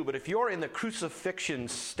about you, but if you're in the crucifixion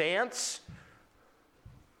stance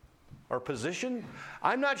or position,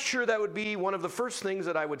 I'm not sure that would be one of the first things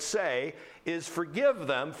that I would say is forgive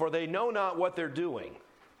them, for they know not what they're doing.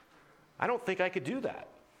 I don't think I could do that.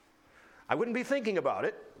 I wouldn't be thinking about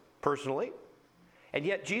it, personally. And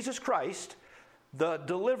yet Jesus Christ, the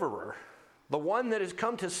deliverer, the one that has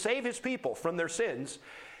come to save his people from their sins,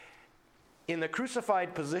 in the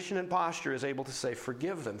crucified position and posture is able to say,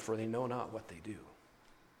 forgive them, for they know not what they do.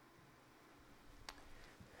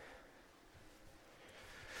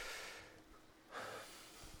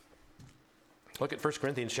 Look at 1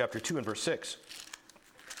 Corinthians chapter 2 and verse 6.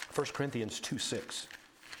 1 Corinthians 2:6.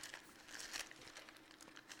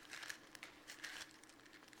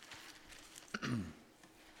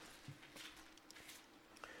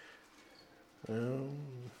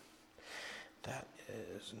 That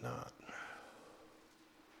is not.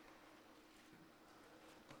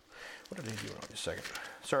 What did I do wrong? Just a second.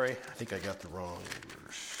 Sorry, I think I got the wrong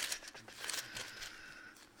verse.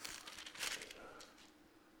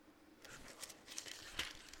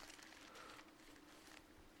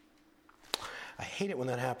 I hate it when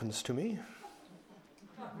that happens to me.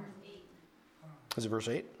 Is it verse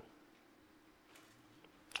 8?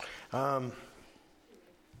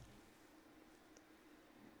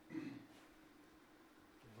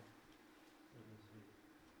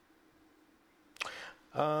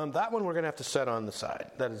 That one we're going to have to set on the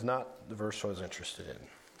side. That is not the verse I was interested in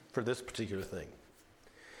for this particular thing.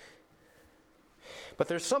 But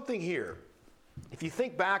there's something here. If you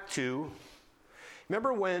think back to,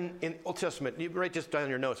 remember when in Old Testament, you write this down in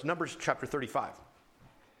your notes, Numbers chapter 35.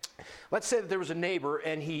 Let's say that there was a neighbor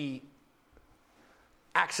and he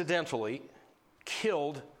accidentally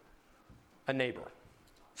killed a neighbor.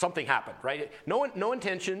 Something happened, right? No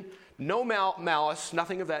intention, no malice,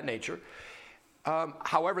 nothing of that nature.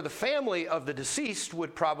 However, the family of the deceased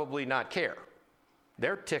would probably not care.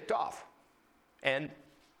 They're ticked off. And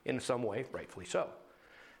in some way, rightfully so.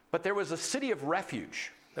 But there was a city of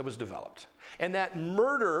refuge that was developed. And that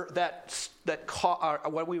murder,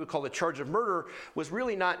 what we would call the charge of murder, was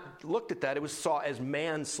really not looked at that. It was saw as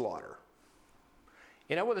manslaughter.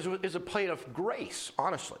 In other words, it was a plate of grace,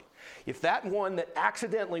 honestly. If that one that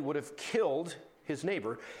accidentally would have killed his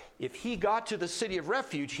neighbor, if he got to the city of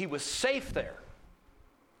refuge, he was safe there.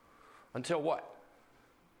 Until what?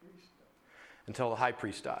 Until the high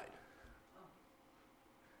priest died.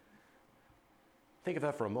 Think of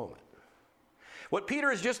that for a moment. What Peter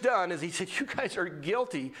has just done is he said, you guys are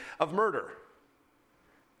guilty of murder.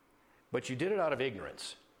 But you did it out of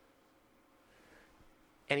ignorance.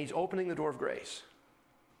 And he's opening the door of grace.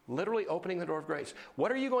 Literally opening the door of grace.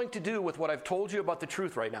 What are you going to do with what I've told you about the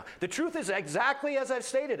truth right now? The truth is exactly as I've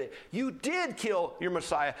stated it. You did kill your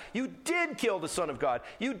Messiah. You did kill the Son of God.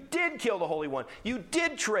 You did kill the Holy One. You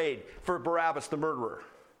did trade for Barabbas the murderer.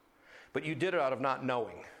 But you did it out of not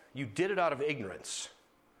knowing. You did it out of ignorance.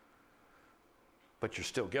 But you're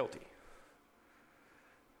still guilty.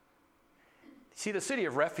 See, the city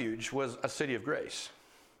of refuge was a city of grace.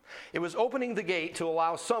 It was opening the gate to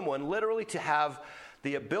allow someone literally to have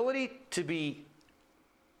the ability to be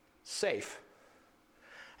safe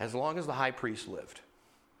as long as the high priest lived.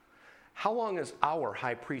 How long is our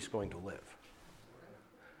high priest going to live?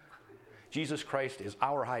 Jesus Christ is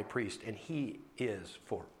our high priest, and he is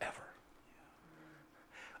forever.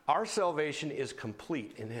 Our salvation is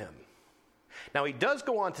complete in him. Now, he does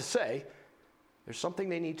go on to say there's something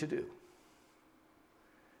they need to do.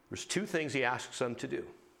 There's two things he asks them to do.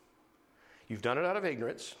 You've done it out of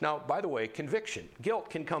ignorance. Now, by the way, conviction, guilt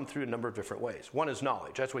can come through a number of different ways. One is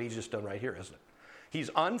knowledge. That's what he's just done right here, isn't it? He's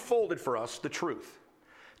unfolded for us the truth.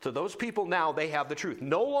 So those people now, they have the truth.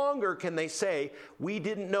 No longer can they say, we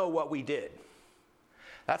didn't know what we did.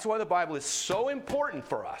 That's why the Bible is so important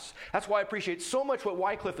for us. That's why I appreciate so much what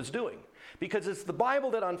Wycliffe is doing. Because it's the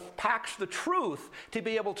Bible that unpacks the truth to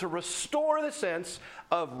be able to restore the sense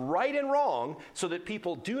of right and wrong so that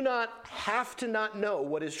people do not have to not know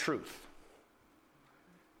what is truth.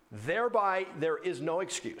 Thereby, there is no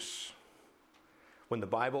excuse when the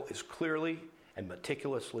Bible is clearly and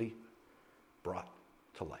meticulously brought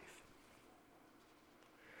to life.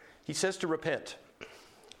 He says to repent.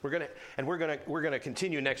 We're going to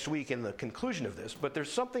continue next week in the conclusion of this, but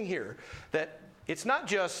there's something here that it's not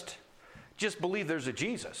just believe there's a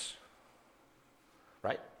Jesus,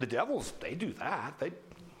 right? The devils, they do that.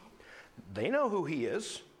 They know who he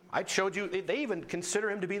is. I showed you, they even consider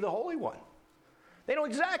him to be the Holy One. They know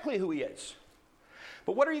exactly who he is.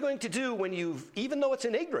 But what are you going to do when even though it's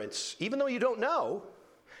in ignorance, even though you don't know,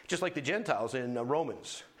 just like the Gentiles in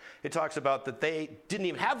Romans, it talks about that they didn't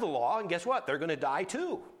even have the law, and guess what? They're going to die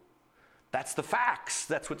too. That's the facts.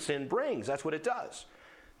 That's what sin brings. That's what it does.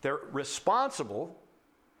 They're responsible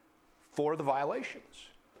for the violations.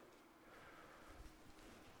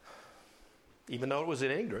 Even though it was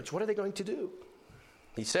in ignorance, what are they going to do?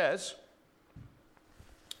 He says,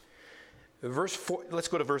 verse 4,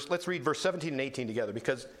 let's read verse 17 and 18 together,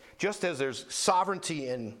 because just as there's sovereignty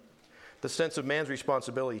in the sense of man's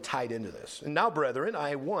responsibility tied into this. And now, brethren,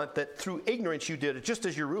 I want that through ignorance you did it, just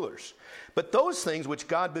as your rulers. But those things which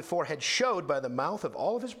God before had showed by the mouth of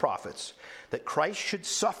all of his prophets, that Christ should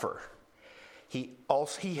suffer, he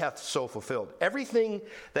hath so fulfilled. Everything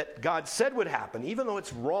that God said would happen, even though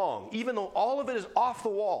it's wrong, even though all of it is off the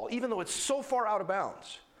wall, even though it's so far out of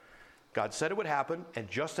bounds, God said it would happen, and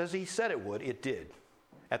just as he said it would, it did.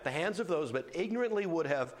 At the hands of those that ignorantly would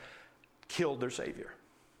have killed their Savior.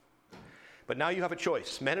 But now you have a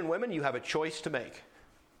choice. Men and women, you have a choice to make.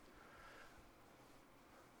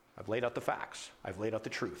 I've laid out the facts. I've laid out the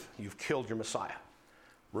truth. You've killed your Messiah.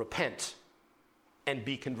 Repent and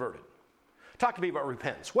be converted. Talk to me about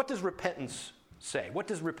repentance. What does repentance say? What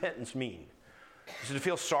does repentance mean? Is it to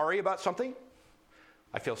feel sorry about something?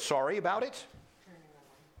 I feel sorry about it.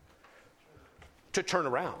 To turn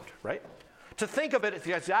around, right? To think of it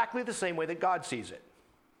exactly the same way that God sees it.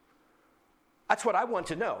 That's what I want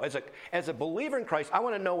to know. As a believer in Christ, I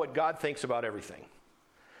want to know what God thinks about everything.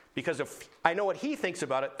 Because if I know what he thinks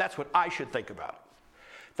about it, that's what I should think about it.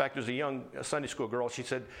 In fact, there's a young Sunday school girl, she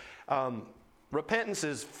said, repentance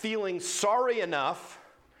is feeling sorry enough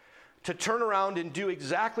to turn around and do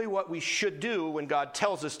exactly what we should do when God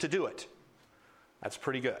tells us to do it. That's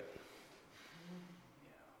pretty good.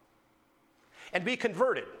 And be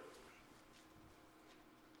converted.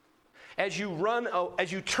 As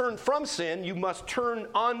you turn from sin, you must turn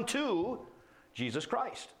unto Jesus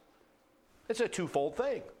Christ. It's a twofold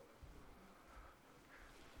thing.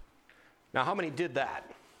 Now, how many did that?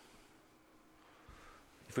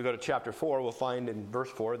 If we go to chapter 4, we'll find in verse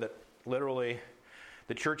 4 that literally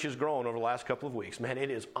the church has grown over the last couple of weeks. Man,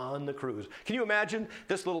 it is on the cruise. Can you imagine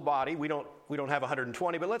this little body? We don't have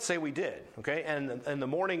 120, but let's say we did, okay? And the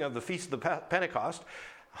morning of the Feast of the Pentecost,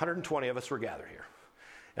 120 of us were gathered here.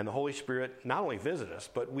 And the Holy Spirit not only visited us,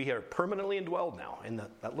 but we are permanently indwelled now in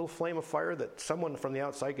that little flame of fire that someone from the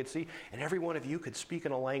outside could see. And every one of you could speak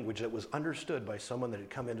in a language that was understood by someone that had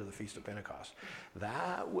come into the Feast of Pentecost.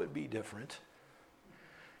 That would be different.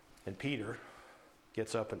 And Peter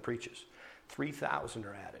gets up and preaches. 3,000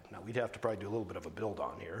 are added. Now, we'd have to probably do a little bit of a build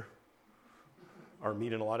on here. Or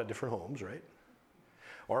meet in a lot of different homes, right?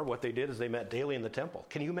 Or what they did is they met daily in the temple.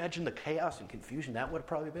 Can you imagine the chaos and confusion that would have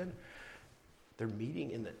probably been? They're meeting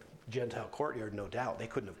in the Gentile courtyard, no doubt. They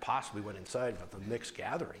couldn't have possibly went inside of the mixed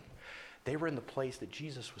gathering. They were in the place that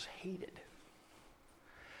Jesus was hated.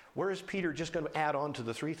 Where is Peter just going to add on to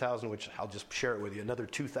the 3,000, which I'll just share it with you. Another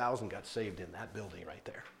 2,000 got saved in that building right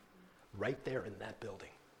there. Right there in that building.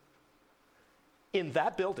 In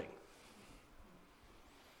that building.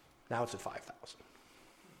 Now it's at 5,000.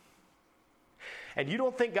 And you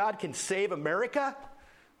don't think God can save America?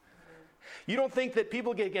 You don't think that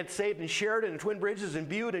people get saved in Sheridan and Twin Bridges and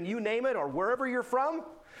Butte and you name it, or wherever you're from?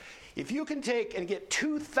 If you can take and get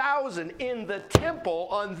 2,000 in the temple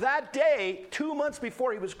on that day, 2 months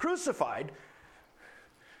before he was crucified,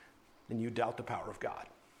 then you doubt the power of God.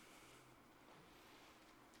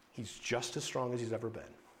 He's just as strong as he's ever been.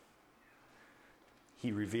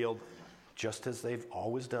 He revealed, just as they've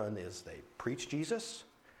always done, is they preach Jesus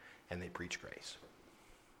and they preach grace.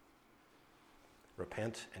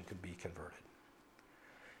 Repent and could be converted.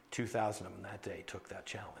 2,000 of them that day took that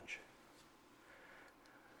challenge.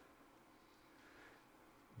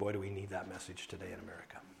 Boy, do we need that message today in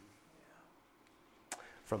America.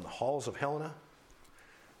 From the halls of Helena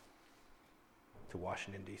to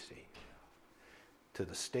Washington, D.C., to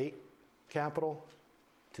the state capitol,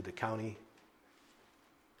 to the county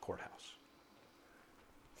courthouse.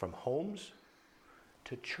 From homes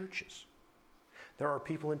to churches. There are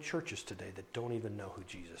people in churches today that don't even know who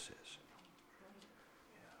Jesus is.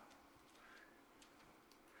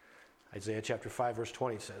 Isaiah chapter 5 verse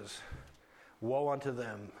 20 says, "Woe unto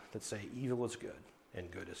them that say evil is good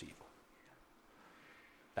and good is evil."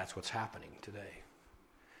 That's what's happening today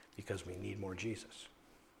because we need more Jesus.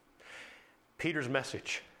 Peter's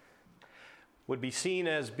message would be seen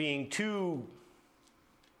as being too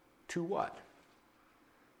what?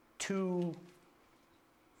 Too,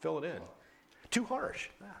 fill it in. Too harsh.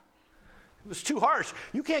 It was too harsh.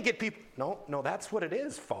 You can't get people. No, that's what it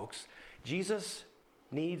is, folks. Jesus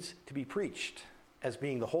needs to be preached as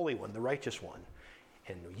being the Holy One, the righteous one.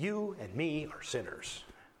 And you and me are sinners.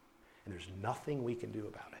 And there's nothing we can do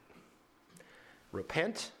about it.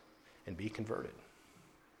 Repent and be converted.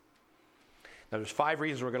 Now, there's 5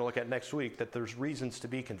 reasons we're going to look at next week that there's reasons to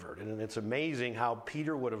be converted. And it's amazing how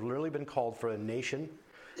Peter would have literally been called for a nation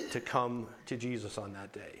to come to Jesus on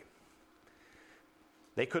that day.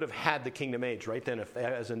 They could have had the kingdom age right then if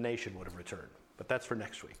as a nation would have returned. But that's for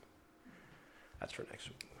next week. That's for next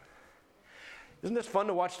week. Isn't this fun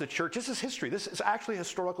to watch the church? This is history. This is actually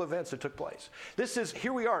historical events that took place. This is,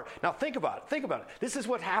 here we are. Now think about it. Think about it. This is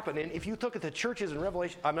what happened. And if you look at the churches in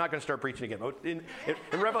Revelation, I'm not going to start preaching again. In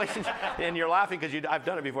Revelation, and you're laughing because I've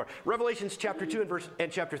done it before. Revelations chapter 2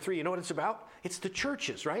 and chapter 3, you know what it's about? It's the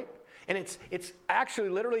churches, right? And it's actually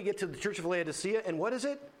literally get to the church of Laodicea, and what is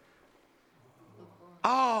it?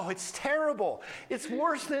 Oh, it's terrible. It's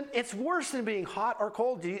worse than being hot or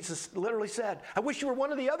cold, Jesus literally said. I wish you were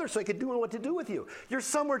one or the other so I could do what to do with you. You're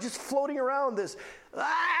somewhere just floating around this.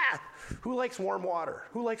 Who likes warm water?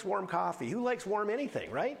 Who likes warm coffee? Who likes warm anything,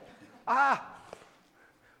 right? Do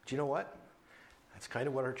you know what? That's kind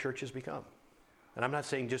of what our church has become. And I'm not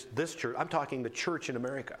saying just this church. I'm talking the church in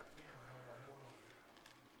America.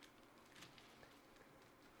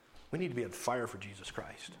 We need to be on fire for Jesus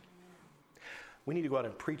Christ. We need to go out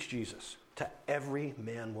and preach Jesus to every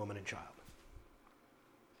man, woman, and child.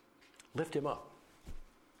 Lift him up.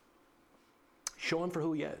 Show him for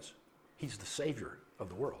who he is. He's the Savior of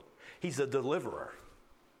the world. He's the deliverer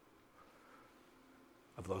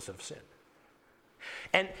of those that have sinned.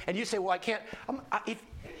 And you say, well, I can't.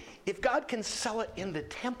 If God can sell it in the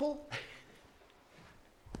temple,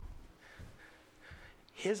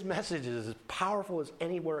 his message is as powerful as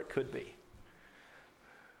anywhere it could be.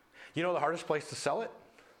 You know the hardest place to sell it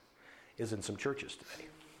is in some churches today.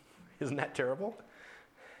 Isn't that terrible?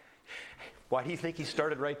 Why do you think he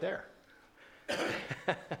started right there?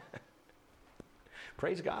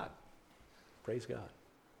 Praise God. Praise God.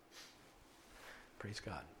 Praise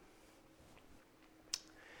God.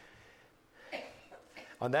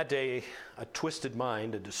 On that day, a twisted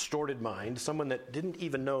mind, a distorted mind, someone that didn't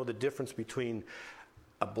even know the difference between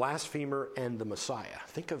a blasphemer and the Messiah.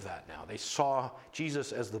 Think of that now. They saw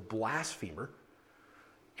Jesus as the blasphemer,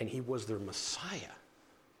 and he was their Messiah.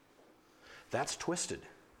 That's twisted.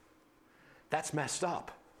 That's messed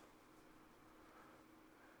up.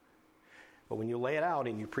 But when you lay it out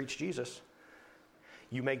and you preach Jesus,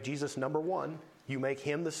 you make Jesus number one, you make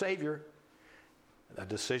him the Savior, a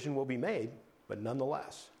decision will be made, but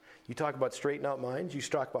nonetheless. You talk about straightening out minds, you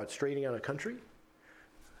talk about straightening out a country.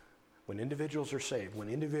 When individuals are saved, when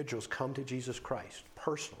individuals come to Jesus Christ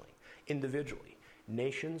personally, individually,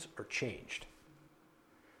 nations are changed.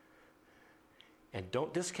 And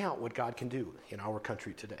don't discount what God can do in our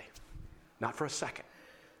country today. Not for a second.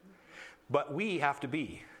 But we have to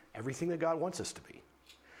be everything that God wants us to be.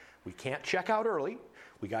 We can't check out early.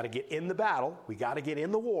 We got to get in the battle. We got to get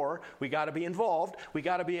in the war. We got to be involved. We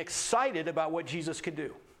got to be excited about what Jesus can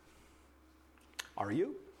do. Are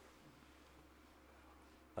you?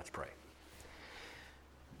 Let's pray.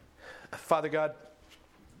 Father God,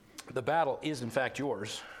 the battle is in fact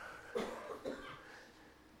yours,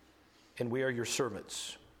 and we are your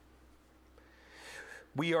servants.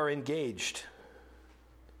 We are engaged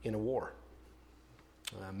in a war.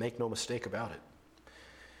 Make no mistake about it.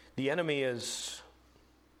 The enemy is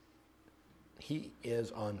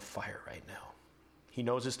on fire right now. He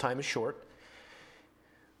knows his time is short.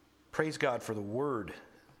 Praise God for the Word,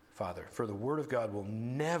 Father, for the Word of God will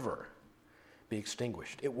never be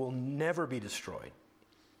extinguished. It will never be destroyed.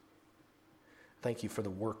 Thank you for the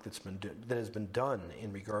work that has been done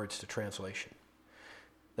in regards to translation.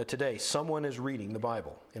 That today someone is reading the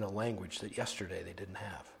Bible in a language that yesterday they didn't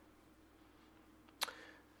have.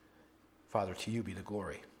 Father, to you be the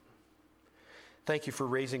glory. Thank you for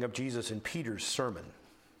raising up Jesus in Peter's sermon.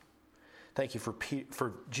 Thank you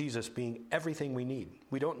for Jesus being everything we need.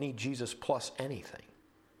 We don't need Jesus plus anything.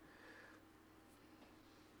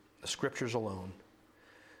 The Scriptures alone,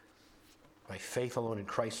 by faith alone in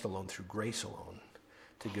Christ alone, through grace alone,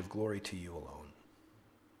 to give glory to you alone.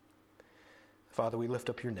 Father, we lift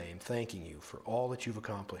up your name, thanking you for all that you've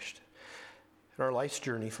accomplished. In our life's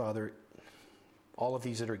journey, Father, all of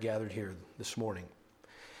these that are gathered here this morning,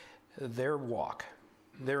 their walk,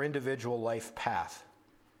 their individual life path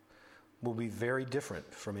will be very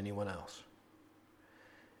different from anyone else.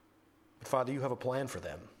 But Father, you have a plan for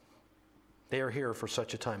them. They are here for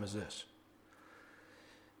such a time as this.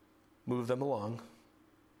 Move them along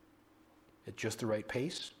at just the right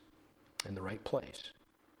pace and the right place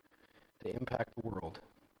to impact the world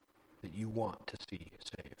that you want to see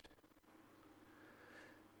saved.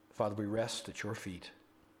 Father, we rest at your feet,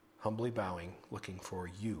 humbly bowing, looking for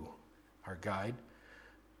you, our guide,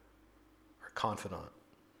 our confidant,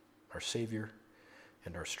 our Savior,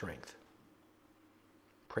 and our strength.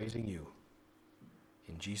 Praising you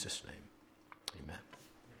in Jesus' name. Amen.